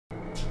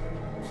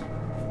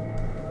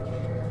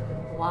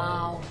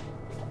Wow.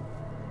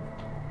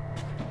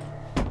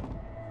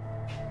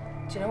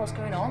 Do you know what's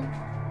going on?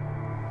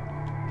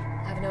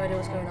 I have no idea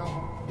what's going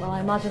on. Well,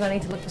 I imagine I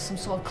need to look for some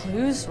sort of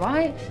clues,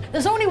 right?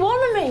 There's only one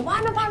of me. Why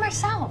am I by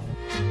myself?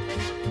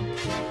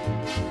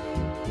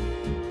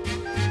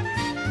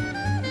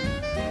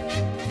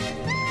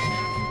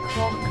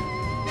 Clock.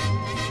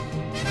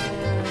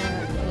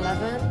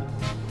 11.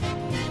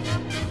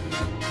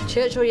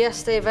 Churchill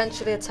yesterday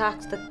eventually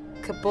attacked the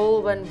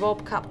Kabul when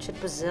Rob captured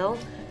Brazil.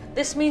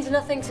 This means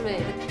nothing to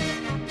me.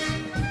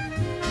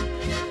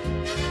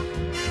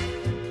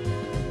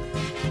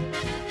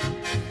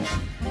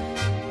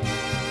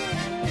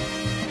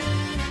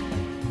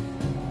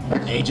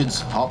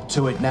 Agents, hop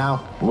to it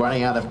now. We're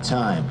running out of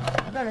time.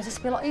 To be honest, this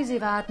would be a lot easier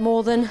if I had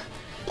more than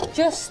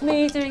just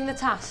me doing the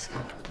task.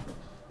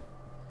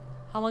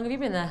 How long have you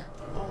been there?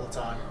 All the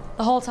time.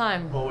 The whole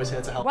time? I'm always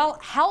here to help. Well,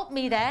 help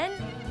me then.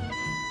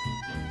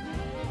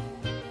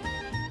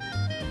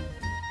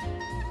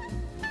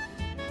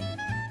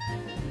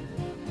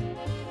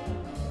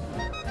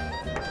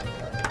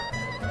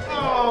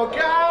 Oh,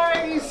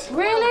 guys!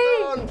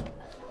 Really? Well done.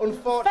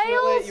 Unfortunately,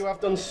 Failed? you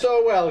have done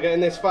so well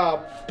getting this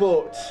far,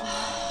 but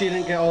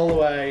didn't get all the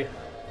way.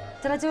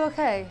 Did I do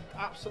okay?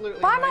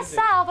 Absolutely By amazing.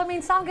 myself, I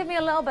mean, Sam gave me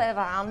a little bit of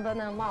a hand, but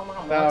no,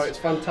 not No, much. it's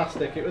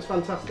fantastic. It was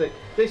fantastic.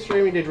 This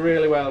room you did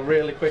really well,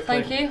 really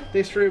quickly. Thank you.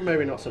 This room,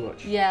 maybe not so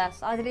much. Yes,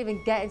 I didn't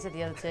even get into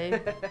the other two.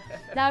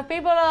 Now, if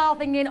people are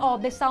thinking, oh,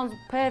 this sounds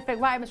perfect,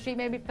 right in the street,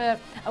 maybe for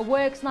a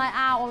works night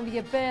out or maybe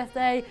your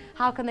birthday,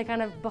 how can they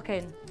kind of book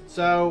in?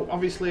 So,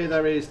 obviously,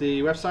 there is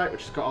the website,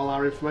 which has got all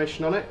our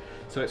information on it.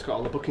 So it's got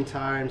all the booking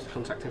times, the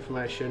contact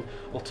information.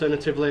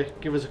 Alternatively,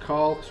 give us a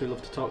call, because we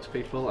love to talk to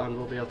people and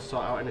we'll be able to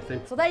sort out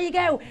anything. So there you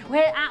go,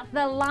 we're at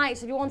the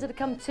lights. If you wanted to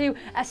come to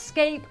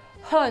Escape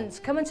Hunt,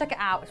 come and check it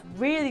out. It's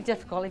really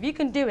difficult. If you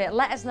can do it,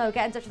 let us know.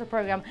 Get in touch with the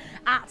programme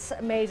at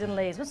Maiden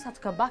Leeds. We'll just have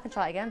to come back and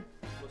try it again.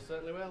 We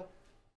certainly will.